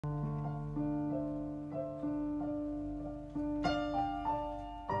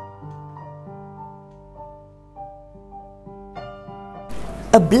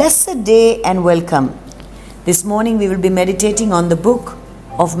A blessed day and welcome. This morning we will be meditating on the book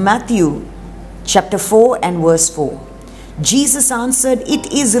of Matthew, chapter 4 and verse 4. Jesus answered,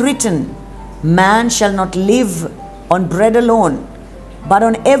 "It is written, man shall not live on bread alone, but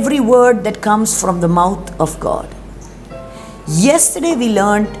on every word that comes from the mouth of God." Yesterday we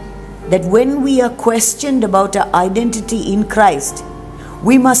learned that when we are questioned about our identity in Christ,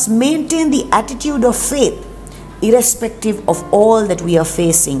 we must maintain the attitude of faith irrespective of all that we are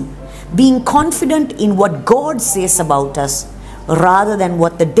facing, being confident in what God says about us rather than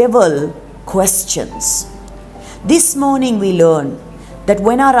what the devil questions. This morning we learn that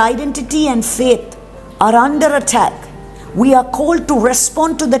when our identity and faith are under attack, we are called to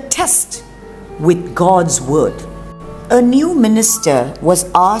respond to the test with God's word. A new minister was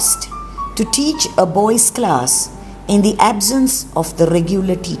asked to teach a boys' class in the absence of the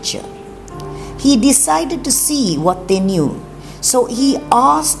regular teacher. He decided to see what they knew, so he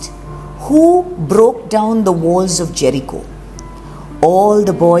asked who broke down the walls of Jericho. All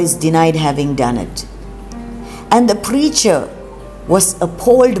the boys denied having done it, and the preacher was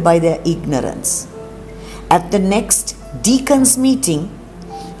appalled by their ignorance. At the next deacons' meeting,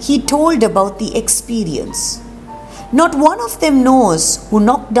 he told about the experience. "Not one of them knows who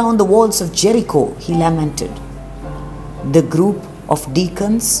knocked down the walls of Jericho," he lamented. The group of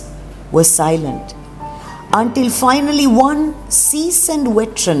deacons were silent until finally one seasoned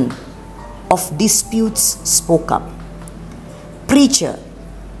veteran of disputes spoke up. "Preacher,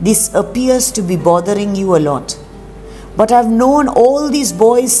 this appears to be bothering you a lot, but I've known all these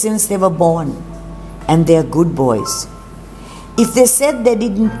boys since they were born, and they are good boys. If they said they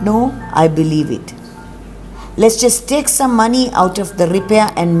didn't know, I believe it. Let's just take some money out of the repair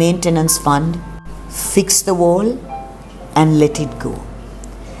and maintenance fund, fix the wall, and let it go."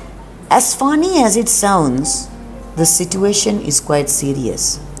 As funny as it sounds, the situation is quite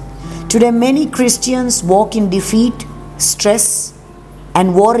serious. Today, many Christians walk in defeat, stress,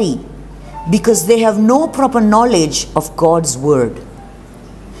 and worry because they have no proper knowledge of God's word.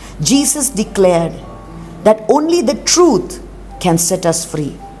 Jesus declared that only the truth can set us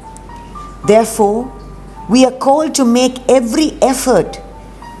free. Therefore, we are called to make every effort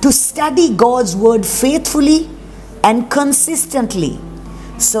to study God's word faithfully and consistently,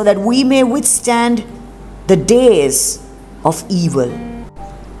 so that we may withstand the days of evil.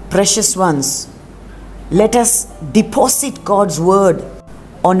 Precious ones, let us deposit God's word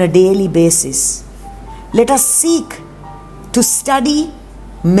on a daily basis. Let us seek to study,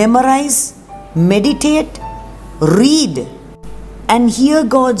 memorize, meditate, read, and hear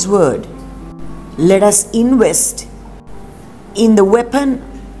God's word. Let us invest in the weapon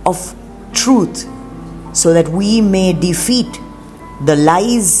of truth so that we may defeat the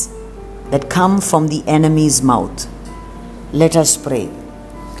lies that come from the enemy's mouth. Let us pray.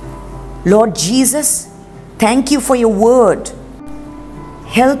 Lord Jesus, thank you for your word.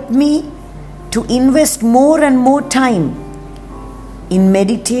 Help me to invest more and more time in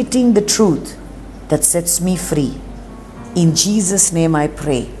meditating the truth that sets me free. In Jesus' name I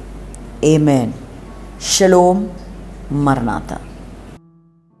pray. Amen. Shalom. Maranatha.